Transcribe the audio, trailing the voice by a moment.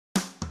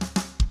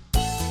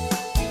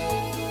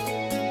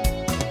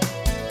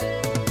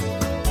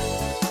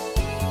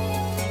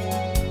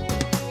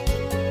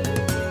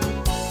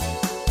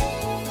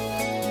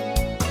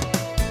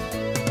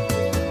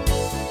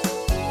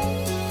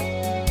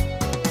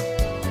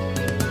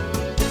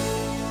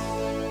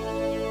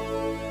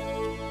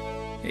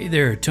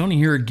there, Tony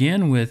here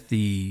again with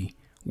the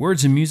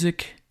Words and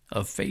Music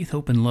of Faith,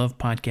 Hope, and Love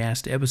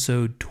podcast,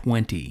 episode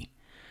 20.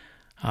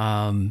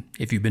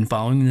 If you've been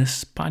following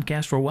this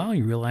podcast for a while,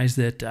 you realize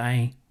that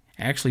I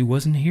actually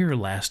wasn't here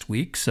last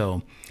week,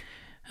 so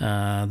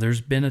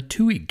there's been a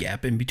 2-week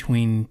gap in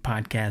between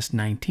podcast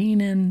 19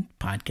 and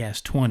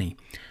podcast 20.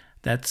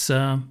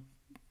 I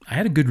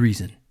had a good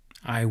reason.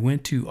 I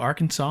went to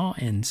Arkansas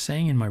and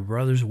sang in my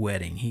brother's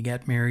wedding. He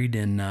got married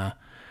in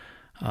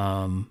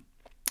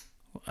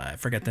I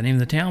forgot the name of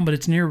the town, but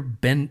it's near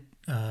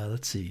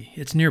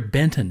it's near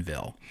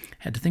Bentonville.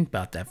 Had to think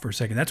about that for a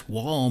second. That's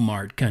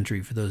Walmart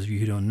country, for those of you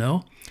who don't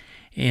know.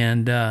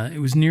 And it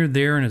was near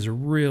there, and it was a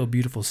real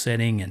beautiful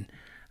setting. And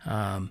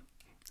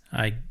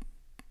I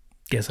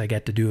guess I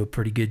got to do a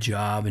pretty good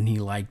job, and he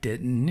liked it,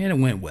 and it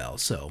went well.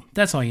 So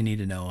that's all you need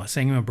to know. I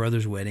sang at my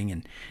brother's wedding,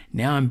 and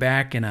now I'm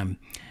back, and I'm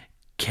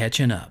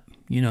catching up.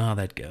 You know how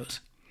that goes.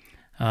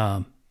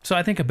 So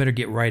I think I better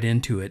get right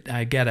into it.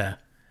 I got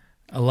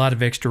a lot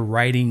of extra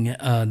writing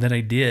that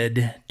I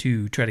did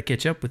to try to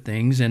catch up with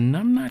things, and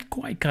I'm not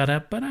quite caught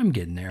up, but I'm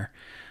getting there.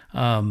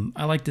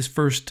 I like this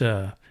first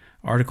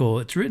article.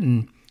 It's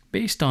written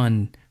based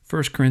on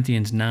 1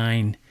 Corinthians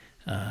 9,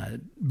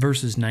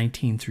 verses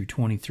 19 through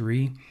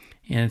 23,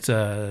 and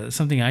it's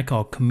something I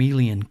call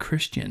chameleon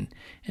Christian,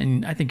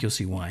 and I think you'll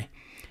see why.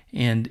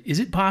 And is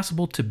it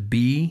possible to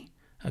be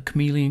a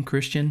chameleon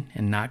Christian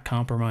and not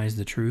compromise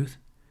the truth?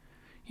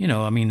 You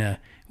know, I mean,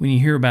 when you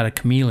hear about a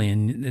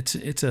chameleon,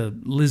 it's a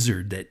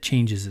lizard that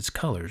changes its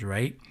colors,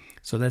 right?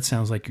 So that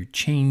sounds like you're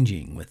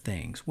changing with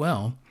things.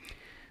 Well,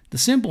 the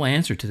simple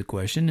answer to the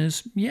question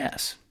is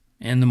yes.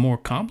 And the more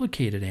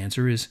complicated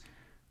answer is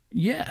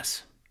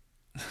yes.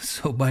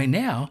 So by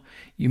now,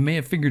 you may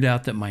have figured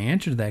out that my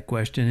answer to that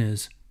question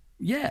is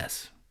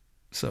yes.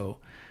 So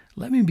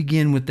let me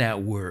begin with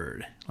that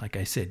word. Like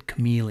I said,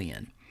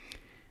 chameleon.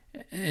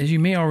 As you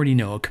may already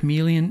know, a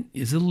chameleon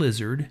is a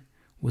lizard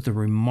with a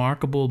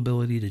remarkable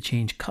ability to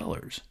change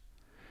colors.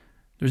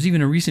 There's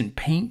even a recent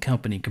paint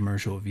company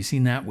commercial. Have you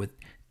seen that, with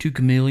 2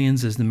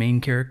 chameleons as the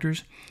main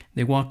characters?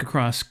 They walk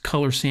across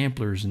color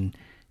samplers and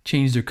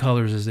change their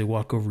colors as they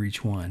walk over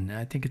each one.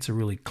 I think it's a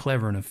really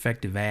clever and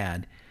effective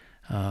ad.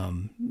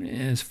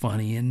 It's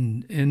funny,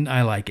 and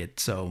I like it,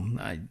 so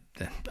I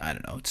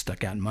don't know, it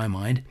stuck out in my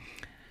mind.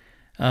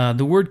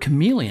 The word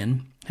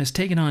chameleon has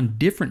taken on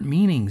different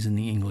meanings in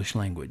the English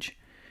language.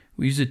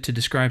 We use it to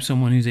describe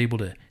someone who's able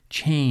to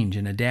change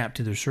and adapt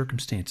to their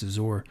circumstances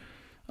or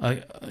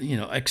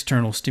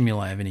external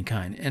stimuli of any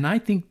kind. And I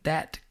think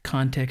that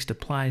context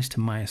applies to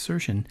my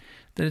assertion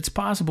that it's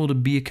possible to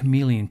be a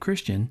chameleon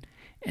Christian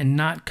and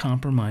not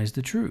compromise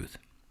the truth.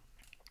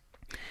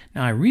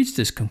 Now, I reached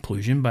this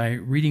conclusion by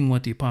reading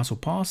what the Apostle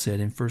Paul said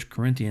in 1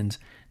 Corinthians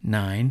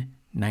 9,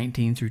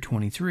 19 through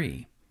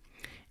 23.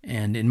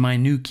 And in my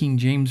New King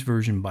James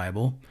Version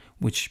Bible,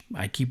 which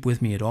I keep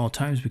with me at all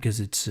times because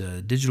it's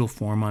a digital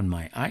form on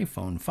my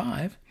iPhone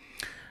 5,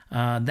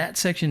 that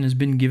section has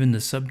been given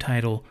the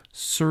subtitle,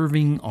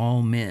 Serving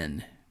All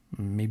Men.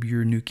 Maybe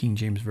your New King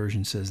James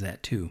Version says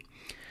that too.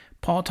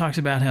 Paul talks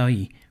about how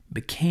he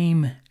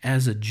became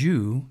as a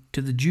Jew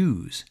to the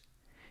Jews.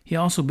 He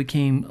also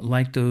became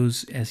like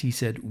those, as he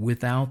said,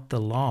 without the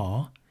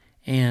law,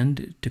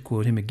 and, to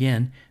quote him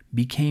again,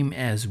 became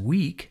as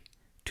weak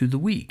to the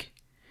weak.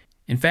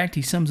 In fact,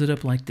 he sums it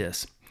up like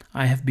this: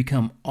 I have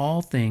become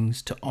all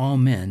things to all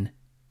men,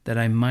 that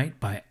I might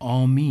by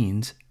all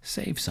means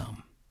save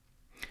some.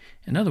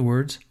 In other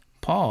words,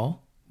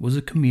 Paul was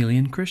a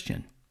chameleon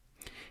Christian.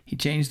 He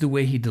changed the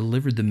way he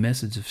delivered the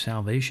message of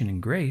salvation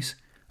and grace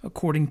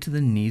according to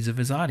the needs of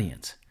his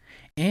audience.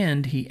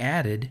 And he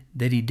added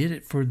that he did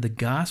it for the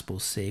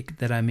gospel's sake,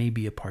 that I may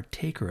be a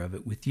partaker of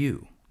it with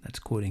you. That's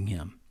quoting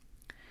him.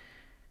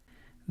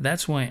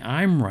 That's why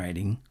I'm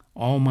writing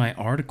all my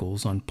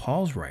articles on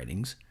Paul's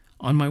writings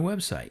on my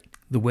website,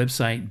 the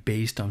website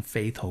based on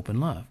faith, hope, and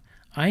love.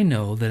 I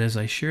know that as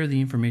I share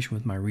the information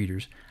with my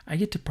readers, I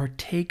get to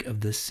partake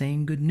of the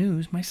same good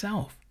news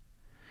myself.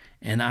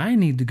 And I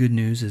need the good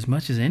news as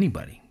much as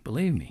anybody,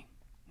 believe me.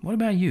 What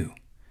about you?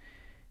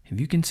 Have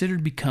you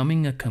considered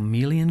becoming a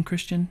chameleon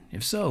Christian?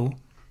 If so,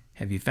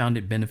 have you found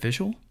it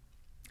beneficial?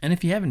 And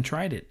if you haven't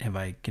tried it, have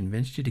I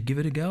convinced you to give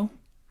it a go?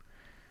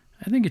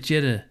 I think it's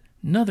yet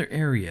another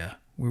area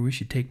where we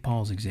should take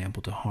Paul's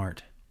example to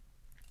heart.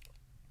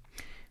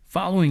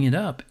 Following it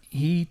up,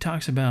 he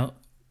talks about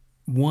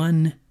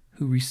one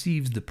who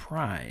receives the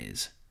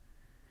prize.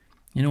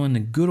 You know, in the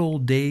good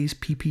old days,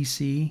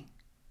 PPC,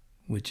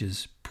 which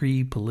is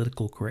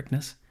pre-political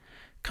correctness,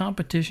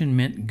 competition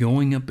meant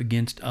going up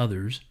against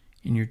others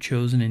in your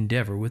chosen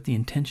endeavor with the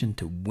intention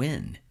to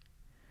win.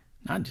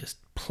 Not just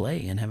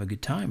play and have a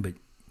good time, but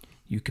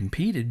you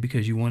competed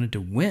because you wanted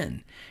to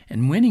win.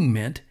 And winning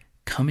meant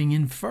coming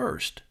in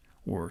first,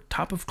 or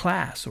top of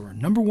class, or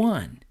number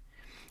one.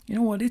 You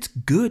know what? It's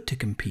good to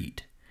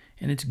compete.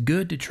 And it's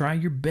good to try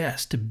your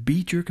best to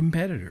beat your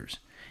competitors.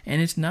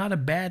 And it's not a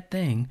bad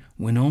thing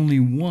when only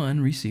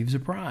one receives a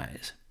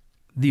prize.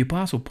 The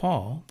Apostle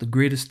Paul, the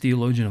greatest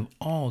theologian of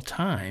all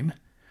time,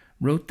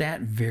 wrote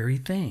that very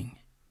thing.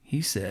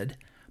 He said,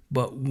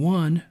 but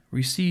one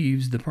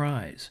receives the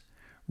prize.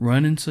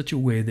 Run in such a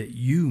way that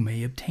you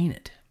may obtain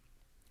it.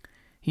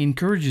 He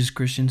encourages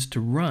Christians to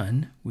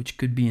run, which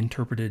could be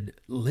interpreted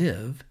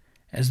live,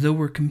 as though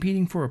we're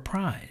competing for a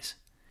prize.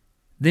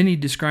 Then he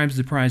describes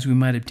the prize we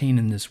might obtain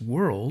in this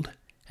world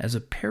as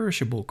a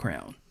perishable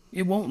crown.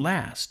 It won't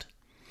last.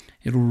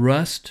 It'll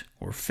rust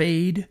or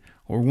fade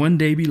or one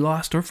day be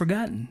lost or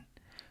forgotten.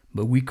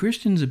 But we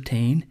Christians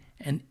obtain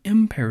an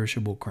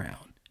imperishable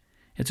crown.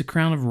 It's a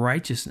crown of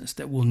righteousness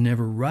that will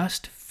never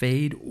rust,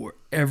 fade, or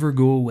ever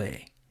go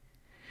away.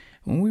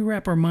 When we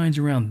wrap our minds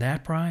around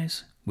that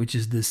prize, which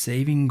is the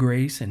saving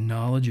grace and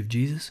knowledge of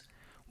Jesus,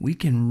 we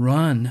can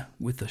run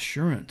with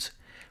assurance.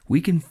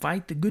 We can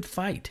fight the good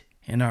fight,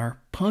 and our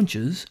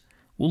punches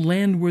will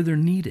land where they're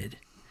needed.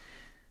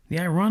 The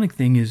ironic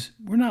thing is,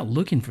 we're not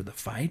looking for the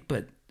fight,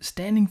 but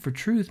standing for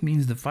truth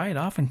means the fight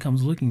often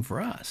comes looking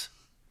for us.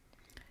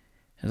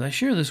 As I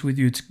share this with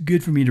you, it's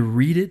good for me to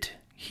read it,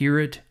 hear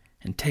it,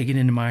 and take it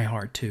into my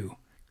heart too.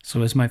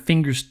 So as my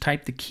fingers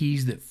type the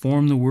keys that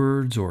form the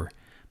words, or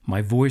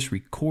my voice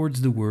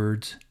records the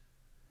words,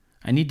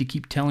 I need to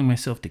keep telling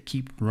myself to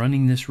keep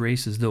running this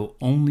race as though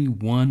only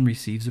one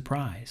receives a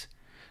prize.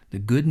 The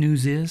good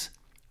news is,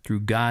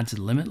 through God's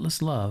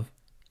limitless love,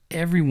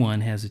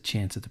 everyone has a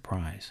chance at the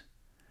prize.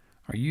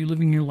 Are you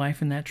living your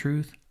life in that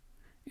truth?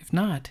 If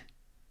not,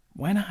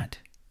 why not?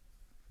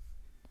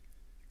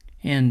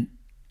 And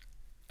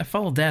I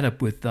followed that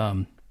up with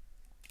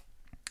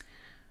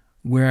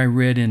where I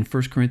read in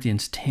 1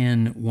 Corinthians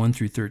 10, 1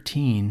 through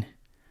 13,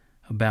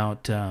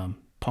 about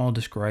Paul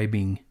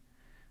describing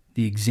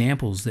the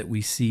examples that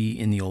we see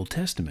in the Old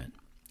Testament.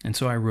 And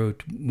so I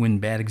wrote, when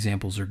bad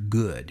examples are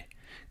good.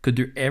 Could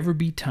there ever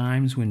be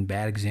times when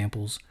bad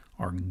examples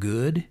are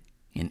good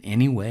in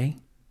any way?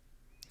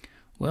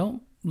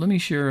 Well, let me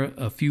share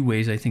a few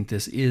ways I think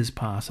this is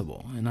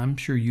possible, and I'm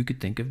sure you could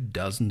think of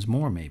dozens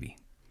more maybe.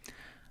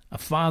 A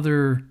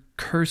father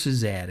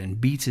curses at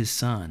and beats his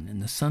son,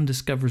 and the son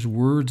discovers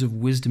words of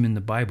wisdom in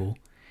the Bible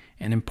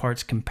and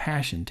imparts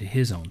compassion to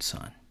his own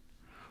son.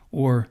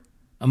 Or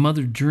a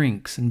mother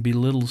drinks and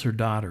belittles her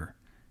daughter,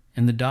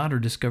 and the daughter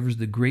discovers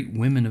the great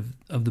women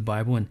of the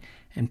Bible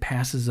and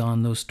passes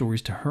on those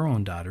stories to her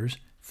own daughters,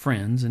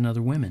 friends, and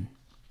other women.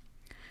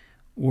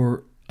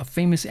 Or a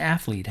famous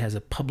athlete has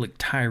a public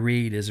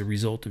tirade as a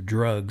result of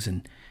drugs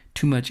and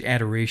too much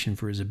adoration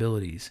for his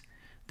abilities.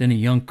 Then a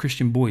young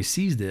Christian boy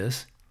sees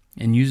this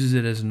and uses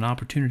it as an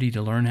opportunity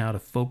to learn how to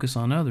focus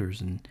on others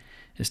and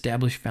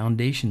establish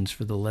foundations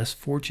for the less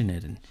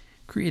fortunate and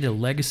create a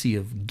legacy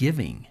of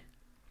giving.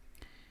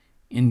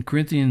 In 1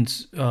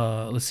 Corinthians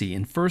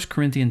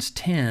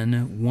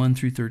 10, 1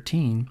 through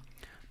 13,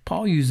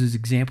 Paul uses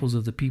examples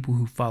of the people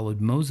who followed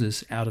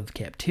Moses out of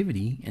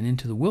captivity and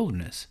into the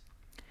wilderness.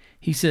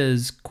 He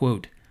says,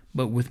 quote,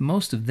 "But with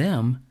most of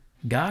them,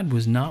 God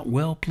was not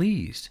well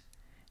pleased,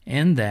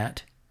 and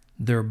that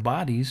their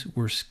bodies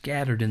were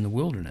scattered in the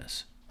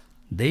wilderness.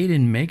 They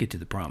didn't make it to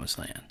the promised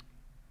land."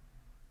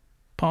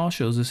 Paul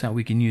shows us how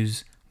we can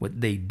use what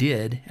they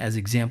did as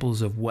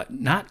examples of what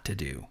not to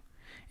do.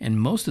 And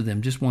most of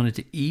them just wanted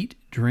to eat,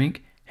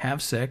 drink,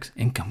 have sex,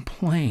 and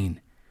complain.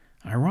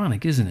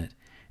 Ironic, isn't it?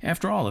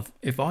 After all,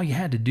 if all you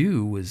had to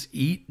do was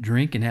eat,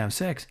 drink, and have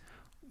sex,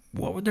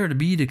 what would there to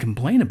be to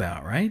complain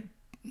about, right?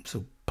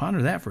 So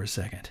ponder that for a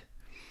second.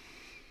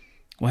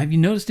 Well, have you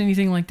noticed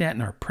anything like that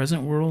in our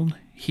present world?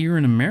 Here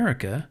in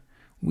America,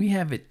 we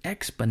have it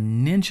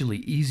exponentially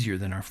easier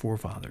than our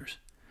forefathers.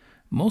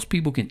 Most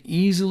people can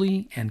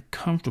easily and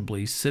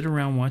comfortably sit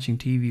around watching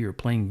TV or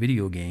playing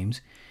video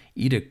games,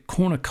 eat a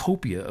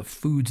cornucopia of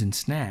foods and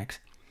snacks,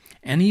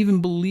 and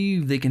even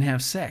believe they can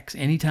have sex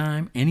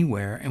anytime,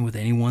 anywhere, and with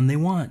anyone they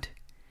want.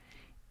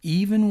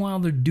 Even while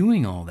they're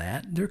doing all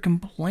that, they're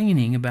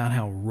complaining about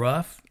how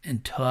rough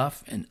and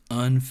tough and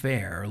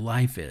unfair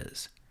life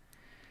is.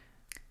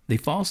 They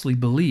falsely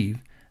believe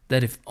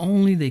that if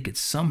only they could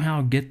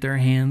somehow get their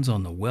hands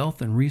on the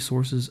wealth and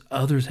resources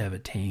others have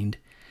attained,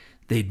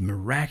 they'd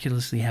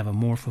miraculously have a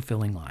more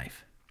fulfilling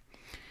life.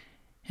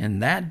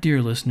 And that,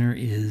 dear listener,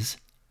 is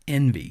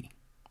envy.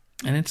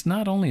 And it's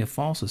not only a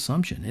false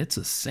assumption, it's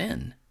a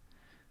sin.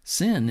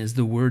 Sin is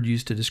the word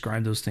used to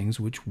describe those things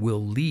which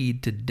will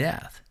lead to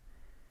death.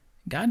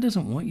 God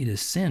doesn't want you to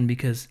sin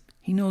because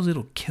He knows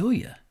it'll kill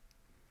you.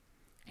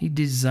 He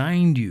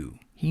designed you.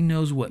 He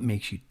knows what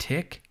makes you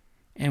tick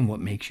and what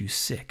makes you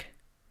sick.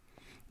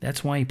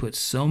 That's why He put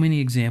so many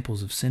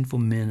examples of sinful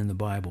men in the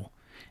Bible.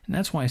 And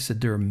that's why I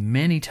said there are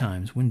many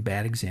times when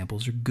bad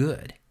examples are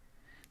good.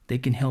 They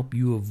can help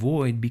you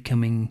avoid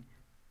becoming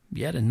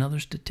yet another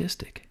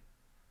statistic.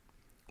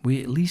 Will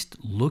you at least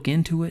look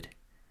into it?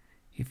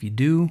 If you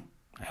do,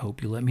 I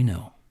hope you'll let me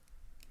know.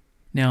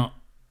 Now,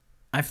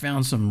 I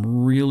found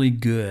some really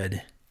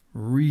good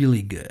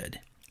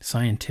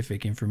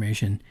scientific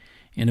information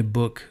in a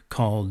book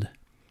called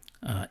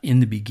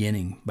In the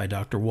Beginning by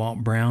Dr.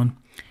 Walt Brown.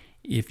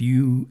 If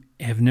you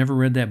have never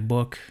read that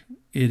book,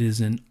 it's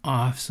an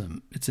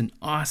awesome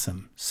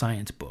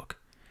science book.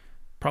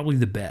 Probably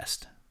the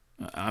best.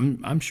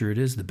 I'm sure it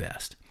is the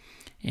best.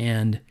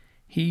 And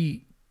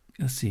he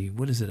let's see,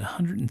 what is it,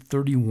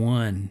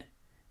 131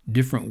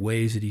 different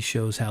ways that he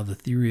shows how the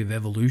theory of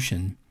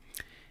evolution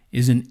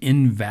is an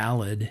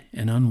invalid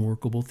and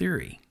unworkable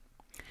theory.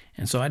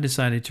 And so I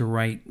decided to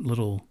write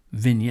little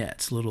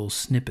vignettes, little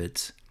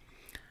snippets,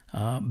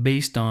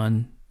 based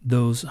on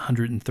those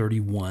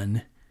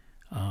 131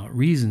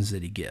 reasons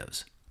that he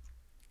gives.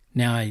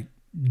 Now, I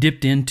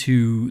dipped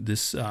into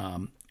this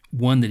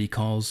one that he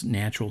calls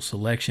natural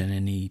selection,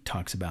 and he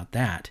talks about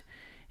that.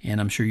 And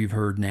I'm sure you've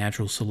heard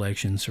natural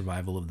selection,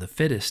 survival of the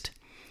fittest.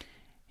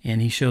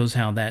 And he shows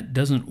how that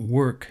doesn't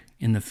work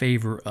in the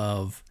favor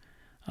of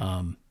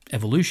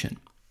evolution.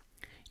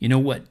 You know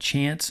what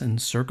chance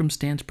and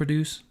circumstance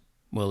produce?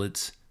 Well,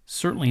 it's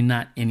certainly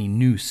not any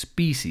new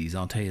species,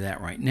 I'll tell you that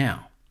right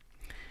now.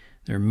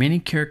 There are many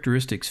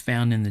characteristics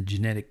found in the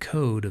genetic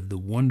code of the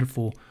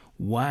wonderful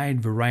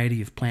wide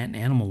variety of plant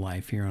and animal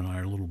life here on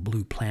our little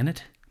blue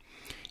planet.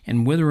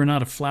 And whether or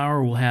not a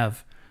flower will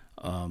have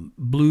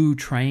blue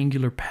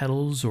triangular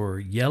petals or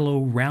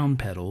yellow round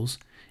petals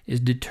is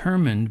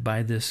determined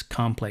by this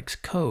complex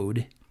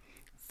code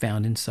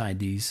found inside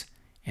these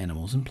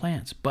animals and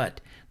plants.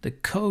 But the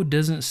code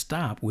doesn't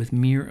stop with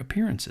mere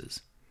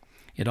appearances.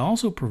 It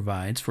also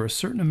provides for a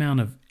certain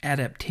amount of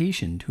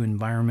adaptation to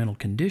environmental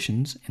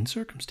conditions and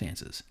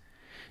circumstances.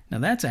 Now,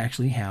 that's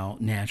actually how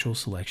natural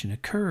selection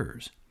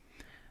occurs.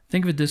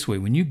 Think of it this way.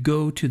 When you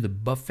go to the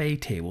buffet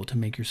table to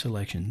make your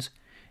selections,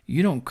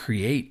 you don't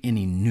create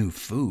any new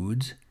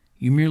foods.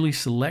 You merely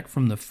select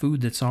from the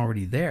food that's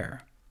already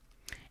there.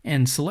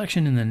 And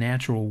selection in the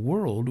natural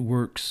world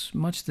works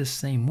much the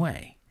same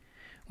way.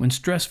 When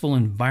stressful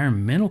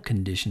environmental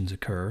conditions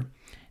occur,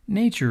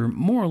 nature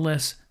more or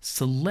less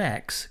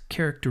selects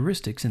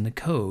characteristics in the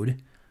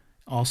code,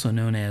 also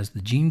known as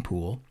the gene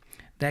pool,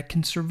 that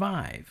can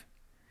survive.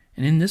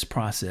 And in this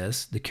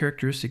process, the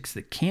characteristics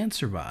that can't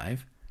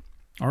survive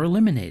are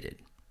eliminated.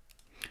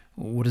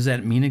 What does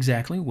that mean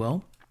exactly?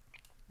 Well,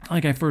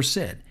 like I first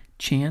said,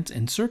 chance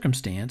and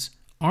circumstance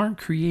aren't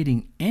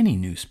creating any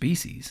new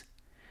species.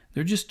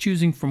 They're just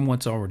choosing from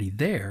what's already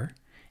there,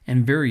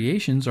 and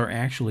variations are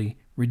actually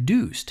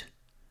reduced.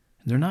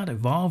 They're not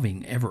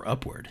evolving ever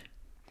upward.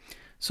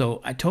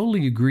 So I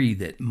totally agree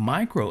that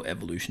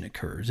microevolution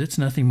occurs. It's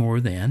nothing more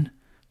than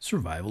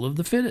survival of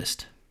the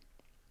fittest,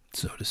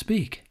 so to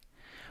speak.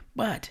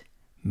 But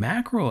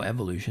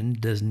macroevolution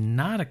does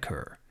not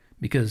occur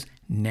because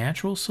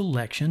natural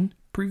selection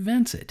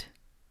prevents it.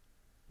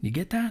 You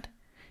get that?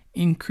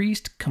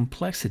 Increased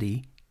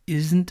complexity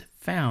isn't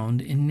found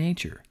in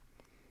nature.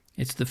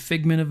 It's the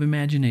figment of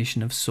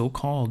imagination of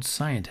so-called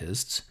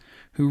scientists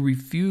who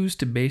refuse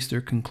to base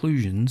their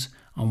conclusions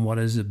on what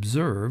is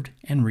observed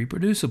and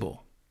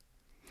reproducible.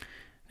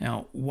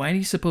 Now, why do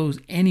you suppose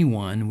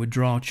anyone would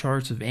draw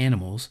charts of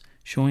animals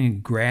showing a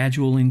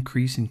gradual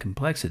increase in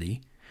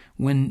complexity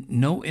when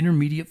no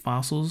intermediate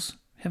fossils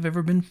have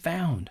ever been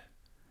found?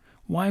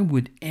 Why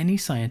would any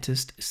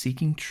scientist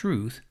seeking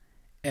truth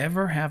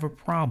ever have a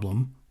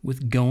problem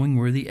with going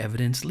where the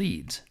evidence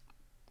leads?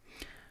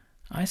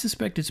 I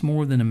suspect it's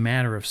more than a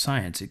matter of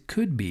science. It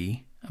could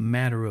be a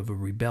matter of a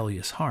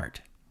rebellious heart.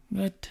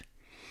 But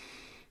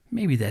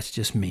maybe that's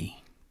just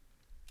me.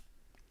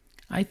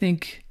 I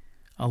think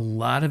a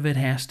lot of it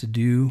has to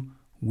do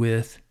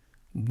with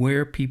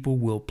where people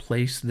will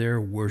place their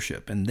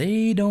worship. And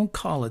they don't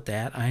call it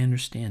that. I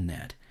understand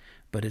that.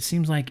 But it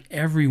seems like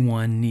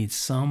everyone needs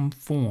some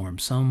form,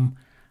 some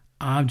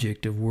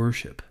object of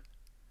worship.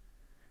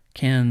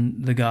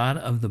 Can the God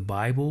of the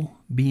Bible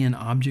be an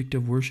object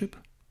of worship?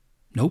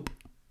 Nope.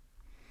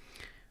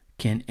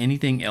 Can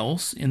anything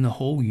else in the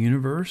whole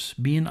universe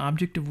be an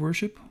object of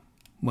worship?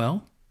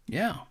 Well,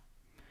 yeah.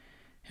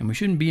 And we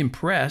shouldn't be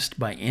impressed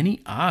by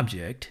any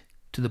object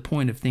to the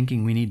point of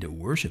thinking we need to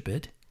worship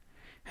it.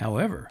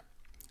 However,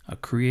 a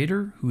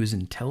creator who is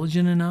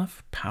intelligent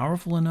enough,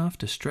 powerful enough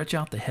to stretch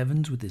out the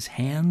heavens with his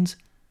hands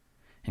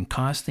and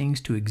cause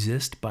things to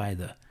exist by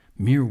the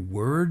mere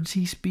words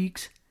he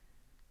speaks,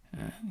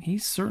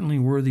 he's certainly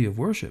worthy of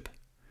worship.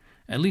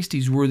 At least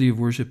he's worthy of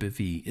worship if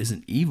he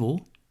isn't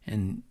evil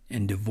and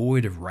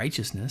devoid of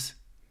righteousness.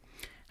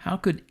 How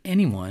could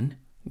anyone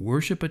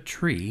worship a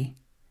tree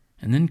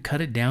and then cut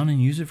it down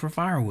and use it for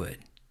firewood?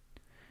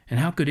 And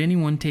how could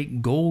anyone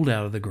take gold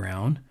out of the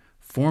ground,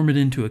 form it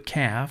into a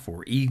calf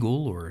or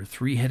eagle or a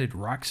three-headed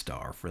rock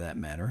star for that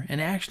matter, and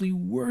actually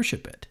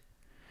worship it?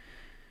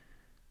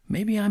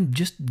 Maybe I'm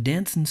just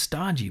dense and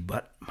stodgy,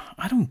 but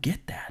I don't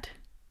get that.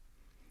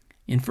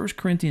 In 1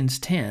 Corinthians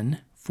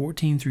 10,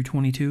 14 through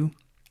 22,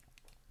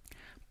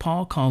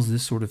 Paul calls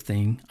this sort of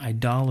thing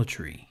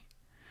idolatry.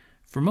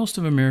 For most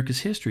of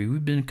America's history,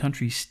 we've been a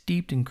country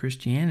steeped in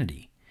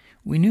Christianity.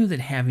 We knew that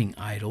having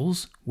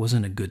idols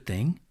wasn't a good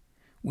thing.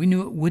 We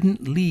knew it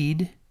wouldn't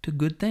lead to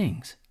good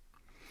things.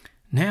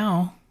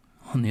 Now,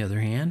 on the other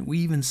hand, we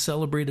even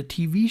celebrate a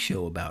TV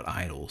show about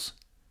idols.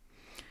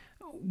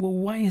 Well,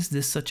 why is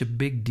this such a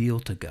big deal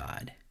to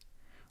God?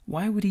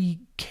 Why would he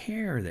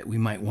care that we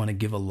might want to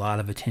give a lot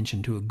of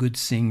attention to a good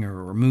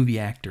singer or a movie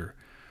actor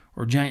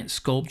or giant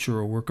sculpture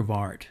or work of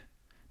art?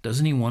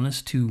 Doesn't he want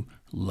us to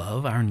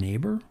love our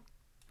neighbor?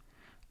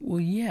 Well,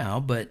 yeah,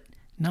 but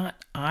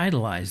not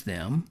idolize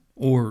them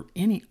or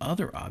any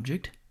other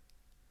object.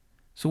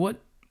 So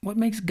what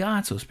makes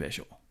God so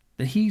special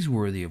that he's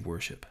worthy of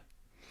worship?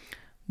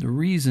 The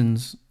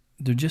reasons,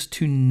 they're just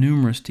too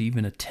numerous to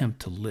even attempt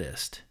to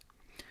list.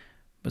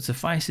 But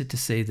suffice it to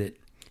say that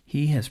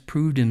he has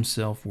proved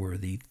himself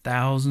worthy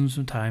thousands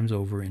of times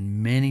over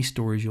in many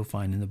stories you'll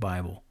find in the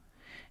Bible.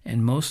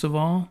 And most of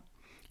all,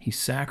 he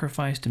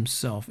sacrificed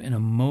himself in a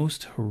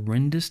most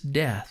horrendous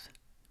death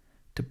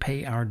to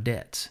pay our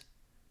debts.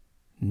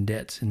 And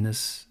debts in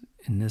this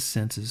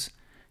sense is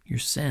your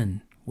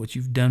sin, what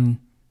you've done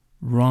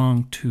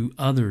wrong to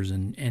others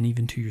and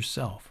even to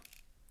yourself.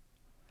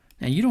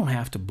 Now, you don't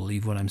have to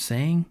believe what I'm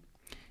saying.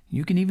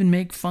 You can even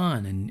make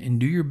fun and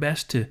do your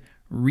best to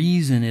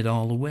reason it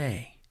all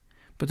away.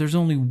 But there's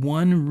only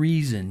one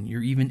reason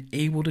you're even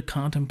able to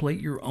contemplate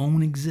your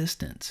own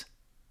existence: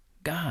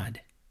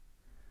 God.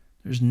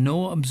 There's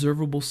no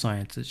observable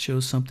science that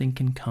shows something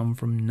can come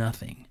from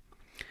nothing.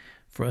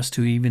 For us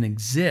to even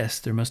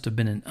exist, there must have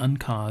been an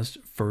uncaused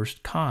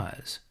first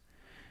cause.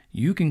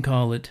 You can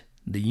call it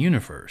the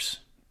universe.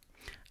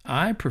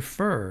 I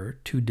prefer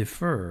to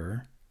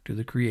defer to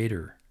the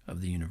creator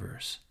of the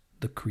universe,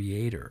 the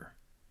creator.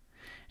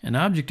 An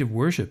object of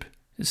worship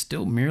is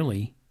still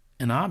merely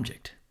an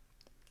object.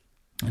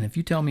 And if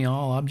you tell me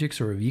all objects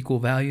are of equal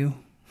value,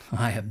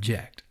 I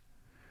object.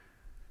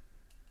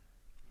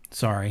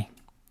 Sorry,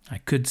 I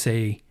could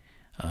say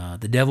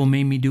the devil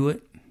made me do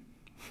it.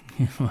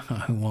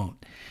 I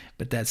won't.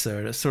 But that's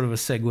sort of a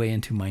segue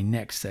into my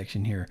next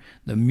section here.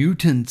 The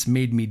mutants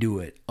made me do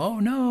it. Oh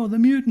no, the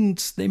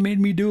mutants, they made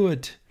me do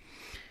it.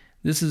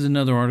 This is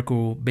another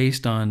article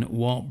based on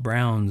Walt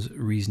Brown's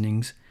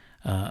reasonings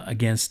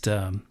against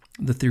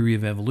the theory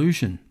of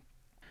evolution.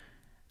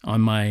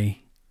 On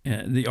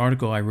the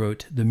article I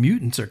wrote, "The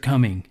mutants are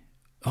coming."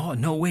 Oh,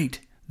 no, wait,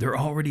 they're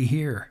already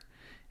here.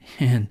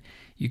 And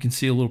you can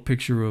see a little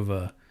picture of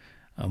a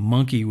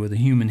monkey with a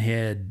human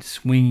head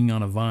swinging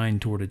on a vine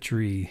toward a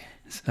tree.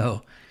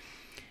 So,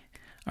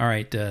 all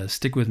right,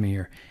 stick with me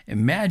here.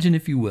 Imagine,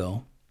 if you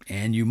will,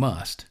 and you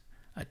must,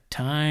 a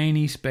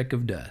tiny speck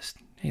of dust.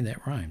 Hey,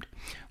 that rhymed.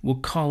 We'll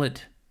call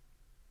it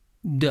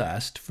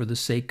dust for the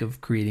sake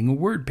of creating a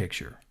word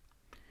picture.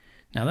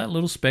 Now, that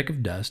little speck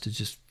of dust is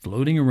just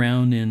floating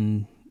around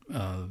in,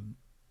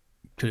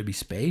 could it be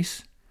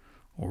space?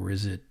 Or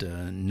is it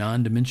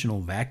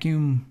non-dimensional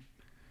vacuum?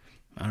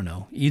 I don't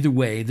know. Either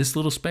way, this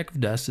little speck of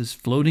dust is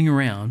floating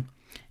around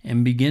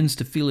and begins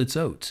to feel its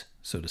oats,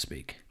 so to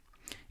speak.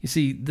 You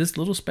see, this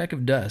little speck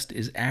of dust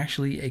is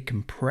actually a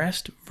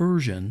compressed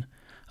version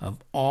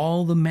of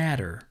all the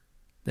matter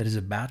that is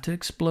about to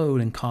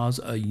explode and cause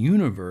a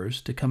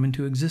universe to come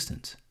into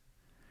existence.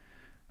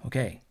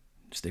 Okay,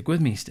 stick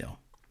with me still,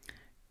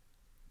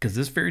 because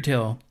this fairy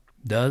tale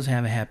does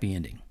have a happy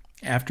ending.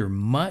 After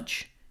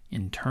much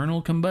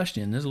internal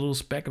combustion, this little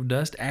speck of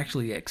dust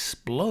actually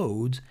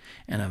explodes,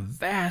 and a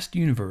vast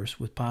universe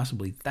with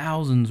possibly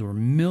thousands or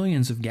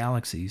millions of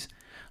galaxies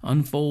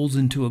unfolds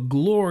into a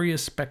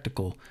glorious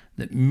spectacle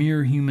that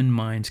mere human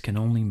minds can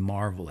only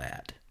marvel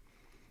at.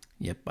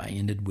 Yep, I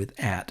ended with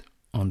 "at"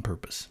 on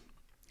purpose.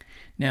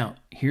 Now,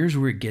 here's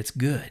where it gets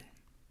good.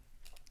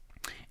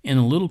 In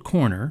a little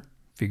corner,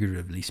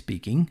 figuratively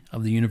speaking,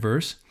 of the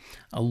universe,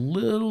 a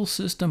little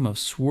system of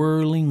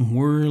swirling,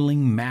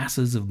 whirling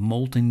masses of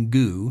molten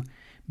goo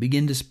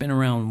begin to spin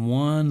around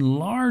one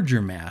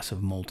larger mass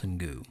of molten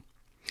goo.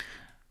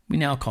 We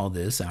now call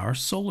this our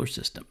solar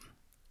system.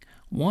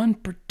 One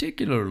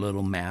particular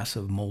little mass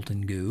of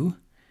molten goo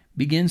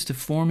begins to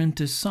form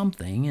into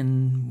something,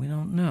 and we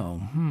don't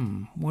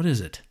know. What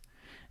is it?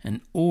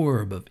 An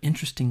orb of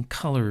interesting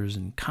colors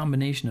and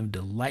combination of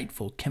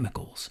delightful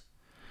chemicals.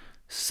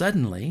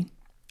 Suddenly,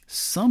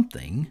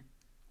 something,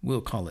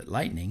 we'll call it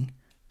lightning,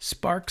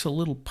 sparks a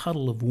little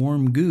puddle of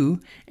warm goo,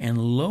 and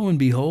lo and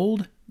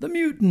behold, the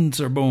mutants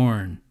are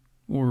born,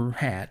 or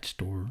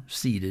hatched, or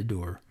seeded,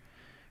 or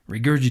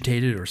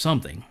regurgitated, or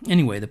something.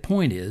 Anyway, the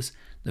point is,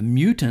 the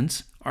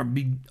mutants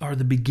are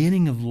the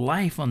beginning of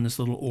life on this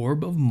little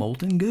orb of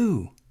molten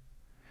goo.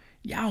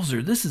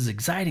 Yowzer, this is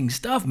exciting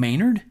stuff,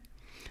 Maynard.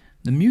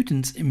 The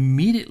mutants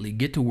immediately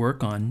get to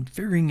work on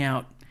figuring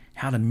out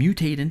how to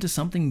mutate into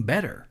something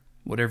better,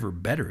 whatever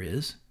better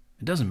is.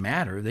 It doesn't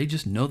matter. They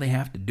just know they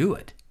have to do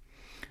it.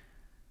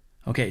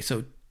 Okay,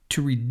 so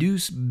to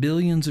reduce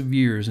billions of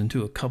years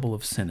into a couple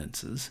of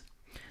sentences,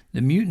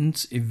 the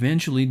mutants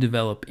eventually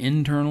develop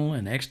internal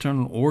and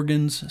external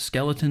organs,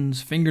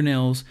 skeletons,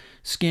 fingernails,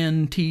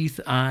 skin, teeth,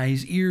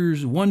 eyes,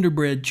 ears, Wonder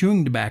Bread,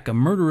 chewing tobacco,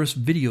 murderous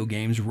video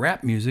games,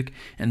 rap music,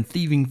 and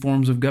thieving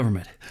forms of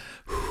government.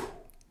 Whew,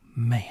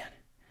 man.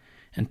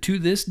 And to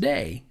this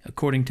day,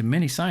 according to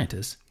many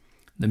scientists,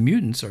 the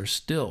mutants are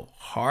still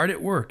hard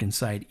at work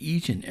inside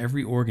each and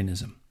every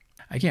organism.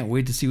 I can't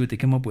wait to see what they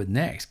come up with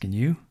next, can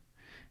you?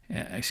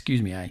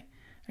 Excuse me, I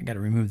got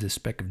to remove this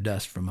speck of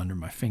dust from under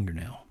my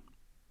fingernail.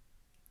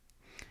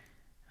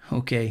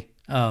 Okay,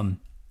 I'm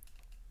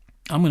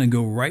going to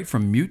go right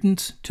from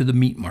mutants to the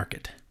meat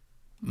market.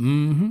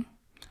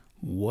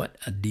 What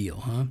a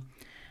deal, huh?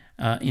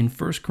 In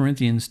 1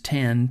 Corinthians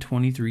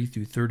 10:23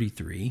 through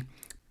 33,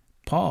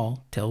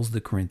 Paul tells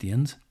the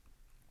Corinthians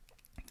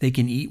they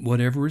can eat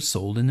whatever is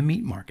sold in the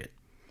meat market.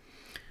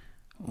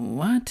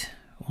 What?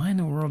 Why in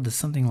the world does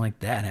something like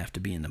that have to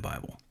be in the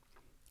Bible?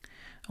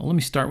 Well, let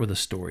me start with a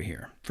story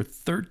here. For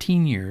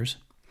 13 years,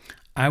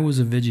 I was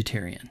a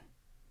vegetarian.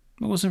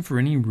 It wasn't for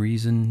any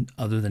reason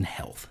other than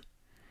health.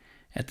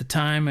 At the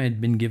time, I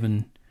had been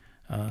given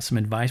some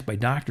advice by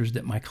doctors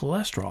that my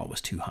cholesterol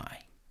was too high.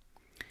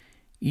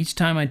 Each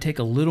time I'd take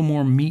a little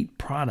more meat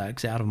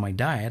products out of my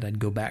diet, I'd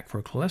go back for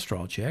a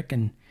cholesterol check,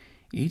 and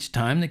each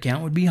time the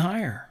count would be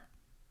higher.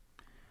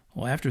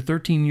 Well, after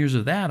 13 years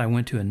of that, I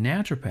went to a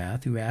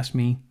naturopath who asked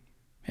me,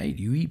 "Hey,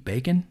 do you eat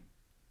bacon?"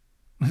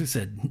 I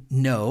said,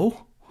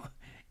 "No."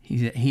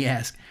 He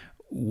asked,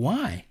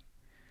 "Why?"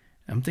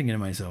 I'm thinking to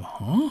myself,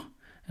 huh?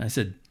 And I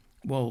said,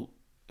 "Well,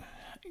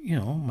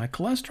 my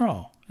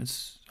cholesterol.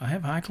 I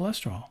have high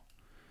cholesterol."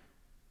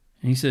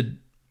 And he said,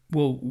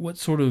 "Well, what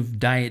sort of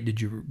diet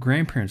did your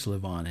grandparents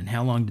live on, and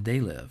how long did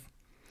they live?"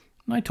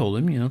 And I told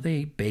him, they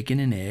ate bacon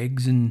and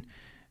eggs, and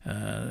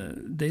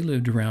they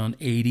lived around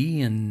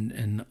 80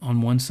 and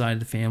on one side of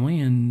the family,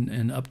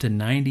 and up to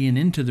 90 and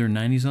into their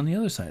 90s on the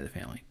other side of the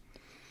family.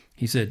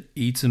 He said,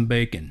 "Eat some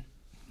bacon."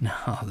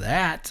 Now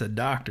that's a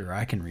doctor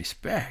I can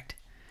respect.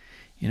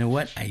 You know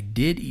what? I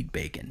did eat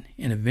bacon,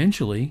 and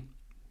eventually,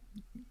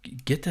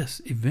 get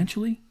this,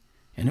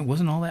 and it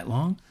wasn't all that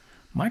long,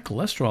 my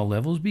cholesterol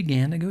levels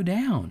began to go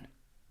down.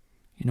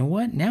 You know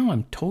what? Now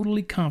I'm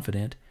totally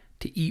confident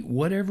to eat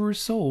whatever is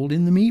sold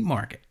in the meat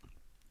market.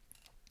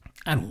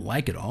 I don't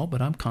like it all,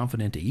 but I'm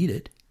confident to eat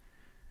it.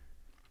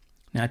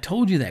 Now, I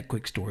told you that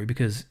quick story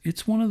because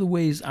it's one of the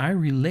ways I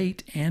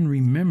relate and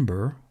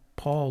remember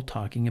Paul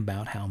talking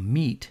about how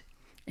meat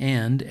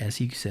and, as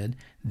he said,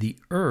 the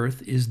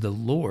earth is the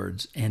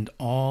Lord's and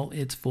all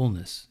its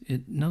fullness.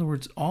 In other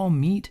words, all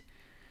meat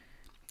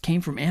came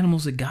from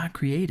animals that God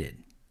created,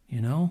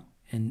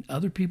 and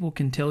other people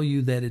can tell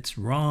you that it's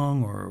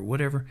wrong or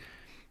whatever.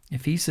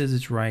 If he says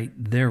it's right,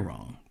 they're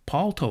wrong.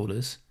 Paul told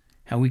us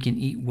how we can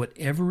eat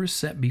whatever is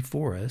set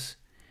before us,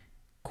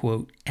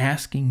 quote,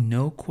 asking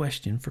no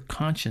question for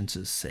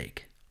conscience's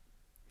sake.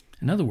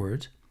 In other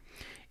words,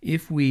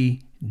 if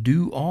we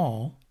do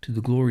all to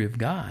the glory of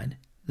God,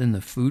 then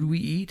the food we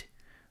eat,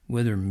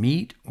 whether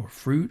meat or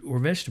fruit or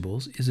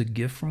vegetables, is a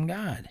gift from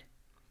God.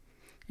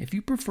 If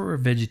you prefer a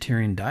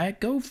vegetarian diet,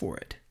 go for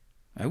it.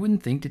 I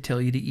wouldn't think to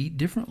tell you to eat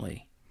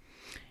differently.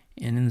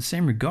 And in the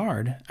same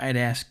regard, I'd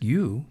ask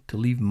you to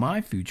leave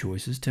my food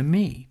choices to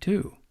me,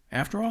 too.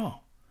 After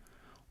all,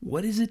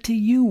 what is it to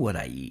you what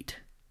I eat?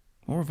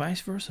 Or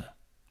vice versa.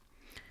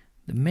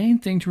 The main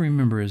thing to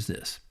remember is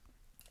this.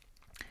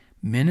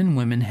 Men and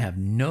women have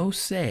no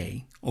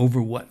say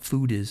over what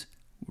food is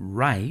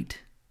right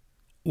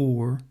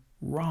or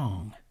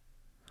wrong.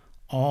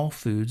 All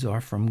foods are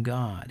from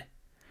God.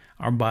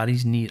 Our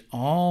bodies need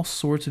all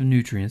sorts of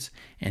nutrients,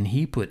 and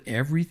He put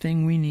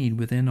everything we need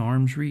within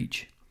arm's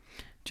reach.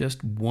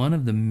 Just one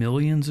of the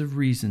millions of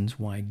reasons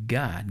why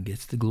God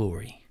gets the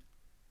glory.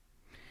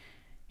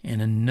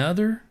 And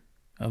another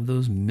of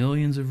those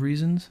millions of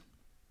reasons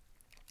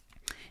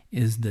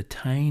is the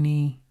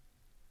tiny,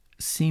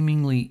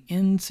 seemingly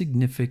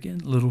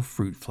insignificant little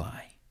fruit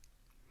fly.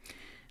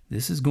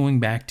 This is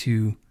going back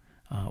to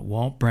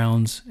Walt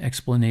Brown's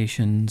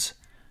explanations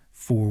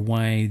for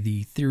why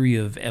the theory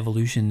of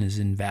evolution is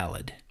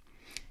invalid.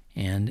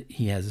 And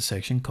he has a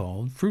section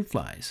called Fruit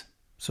Flies.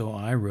 So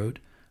I wrote,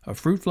 a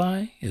fruit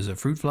fly is a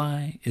fruit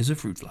fly is a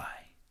fruit fly.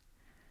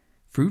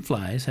 Fruit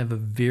flies have a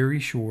very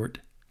short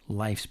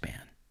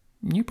lifespan.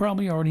 You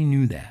probably already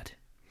knew that.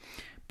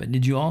 But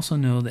did you also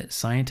know that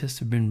scientists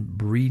have been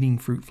breeding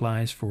fruit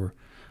flies for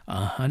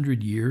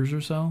 100 years or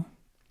so?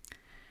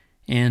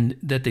 And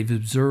that they've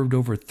observed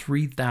over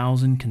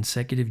 3,000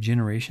 consecutive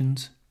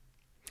generations?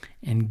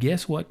 And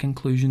guess what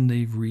conclusion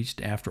they've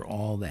reached after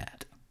all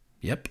that?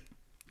 Yep,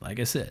 like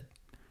I said,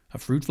 a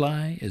fruit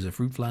fly is a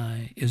fruit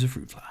fly is a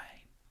fruit fly.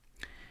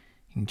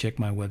 You can check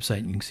my website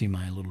and you can see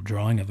my little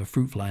drawing of a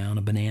fruit fly on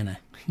a banana.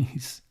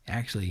 He's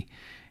actually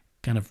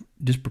kind of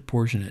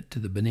disproportionate to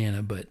the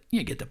banana, but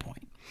you get the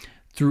point.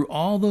 Through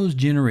all those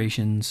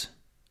generations,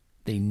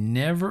 they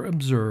never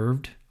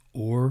observed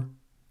or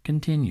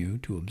continue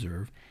to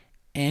observe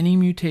any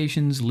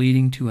mutations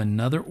leading to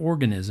another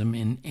organism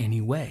in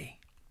any way.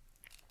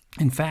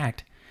 In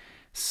fact,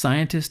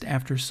 scientist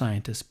after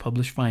scientist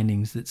published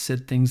findings that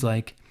said things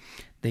like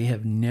they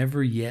have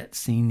never yet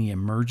seen the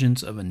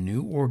emergence of a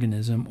new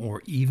organism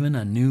or even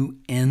a new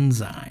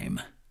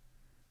enzyme.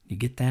 You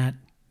get that?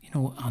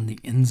 On the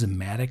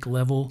enzymatic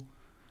level,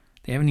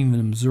 they haven't even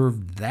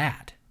observed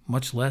that,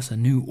 much less a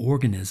new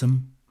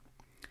organism.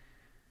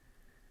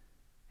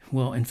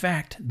 Well, in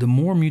fact, the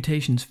more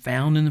mutations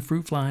found in the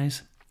fruit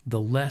flies, the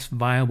less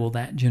viable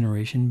that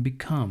generation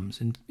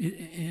becomes. And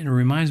it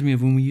reminds me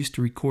of when we used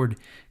to record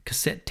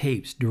cassette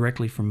tapes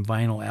directly from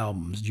vinyl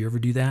albums. Did you ever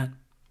do that?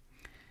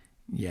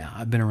 Yeah,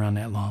 I've been around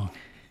that long.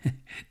 It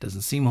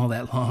doesn't seem all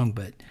that long,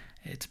 but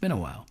it's been a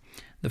while.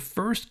 The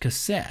first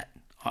cassette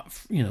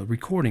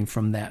recording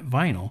from that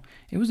vinyl.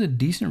 It was a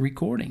decent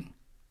recording.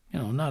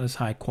 Not as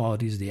high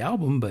quality as the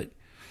album, but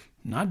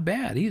not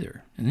bad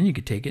either. And then you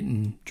could take it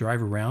and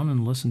drive around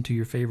and listen to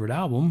your favorite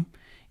album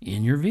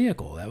in your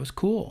vehicle. That was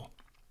cool.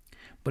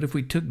 But if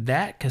we took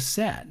that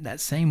cassette, that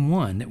same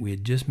one that we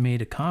had just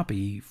made a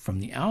copy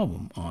from the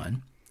album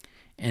on,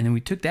 and then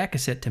we took that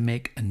cassette to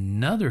make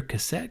another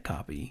cassette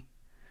copy,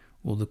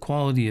 well, the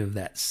quality of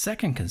that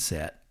second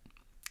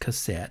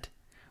cassette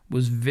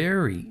was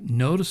very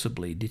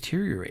noticeably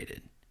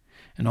deteriorated.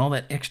 And all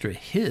that extra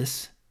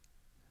hiss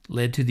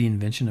led to the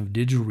invention of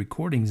digital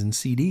recordings and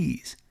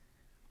CDs.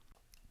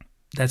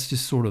 That's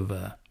just sort of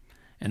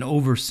an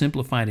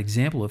oversimplified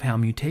example of how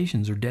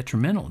mutations are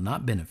detrimental,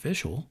 not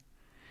beneficial.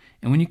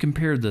 And when you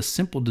compare the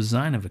simple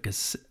design of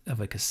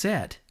a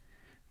cassette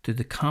to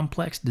the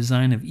complex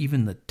design of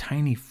even the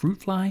tiny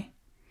fruit fly,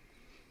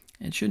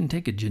 it shouldn't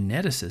take a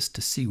geneticist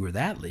to see where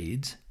that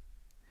leads.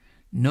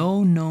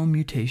 No known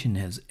mutation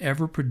has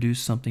ever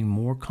produced something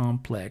more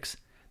complex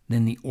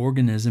than the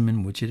organism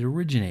in which it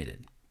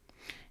originated.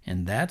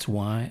 And that's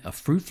why a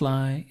fruit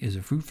fly is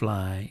a fruit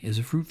fly is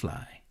a fruit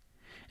fly.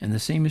 And the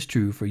same is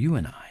true for you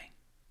and I.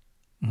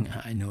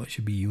 I know it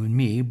should be you and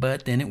me,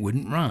 but then it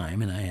wouldn't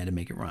rhyme, and I had to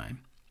make it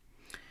rhyme.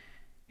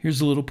 Here's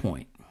a little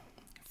point.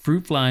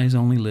 Fruit flies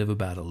only live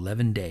about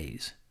 11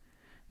 days.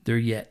 They're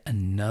yet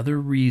another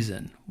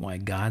reason why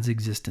God's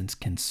existence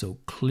can so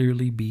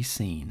clearly be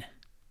seen.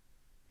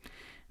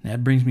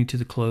 That brings me to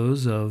the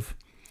close of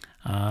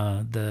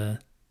the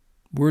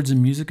Words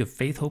and Music of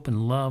Faith, Hope,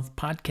 and Love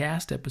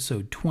podcast,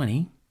 episode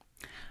 20.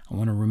 I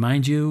want to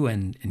remind you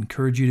and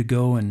encourage you to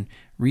go and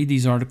read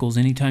these articles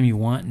anytime you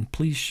want, and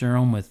please share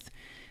them with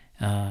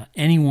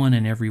anyone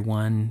and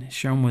everyone.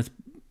 Share them with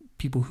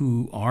people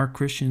who are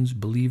Christians,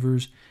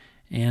 believers,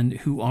 and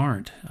who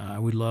aren't. I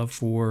would love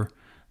for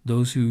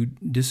those who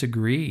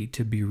disagree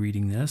to be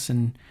reading this,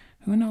 and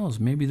who knows,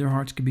 maybe their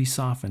hearts could be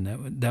softened.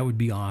 That would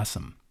be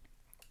awesome.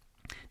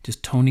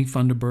 Just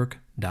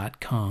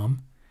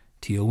TonyFunderburk.com,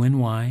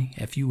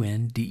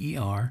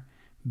 TonyFunderburk,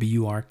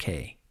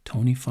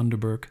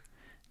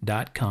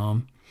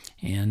 TonyFunderburk.com,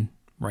 and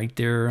right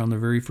there on the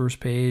very first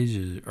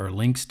page are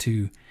links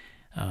to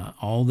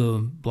all the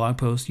blog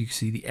posts. You can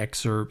see the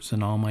excerpts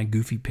and all my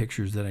goofy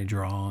pictures that I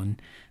draw and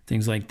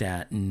things like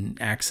that,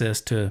 and access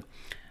to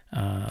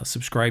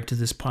subscribe to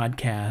this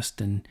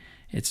podcast. And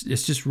it's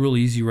just real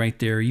easy right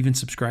there. Even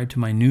subscribe to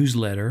my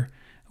newsletter,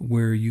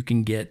 where you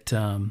can get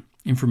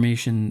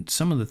information.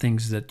 Some of the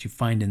things that you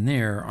find in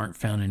there aren't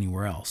found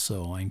anywhere else.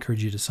 So I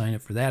encourage you to sign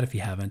up for that if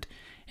you haven't,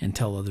 and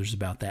tell others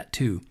about that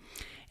too.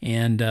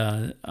 And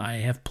I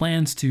have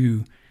plans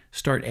to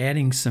start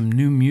adding some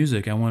new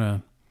music. I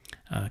want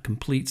to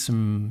complete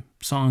some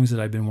songs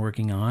that I've been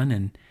working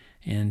on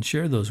and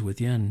share those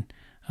with you. And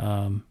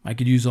I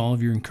could use all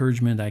of your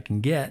encouragement I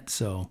can get.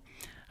 So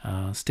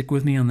stick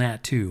with me on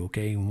that too,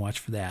 okay? And watch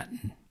for that.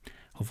 And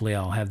hopefully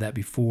I'll have that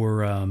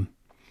before,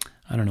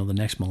 the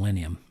next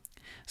millennium.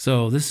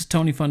 So this is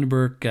Tony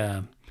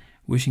Funderburk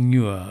wishing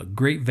you a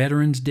great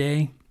Veterans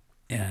Day.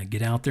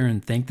 Get out there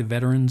and thank the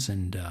veterans.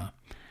 And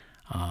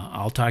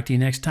I'll talk to you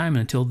next time.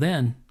 And until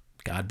then,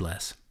 God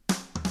bless.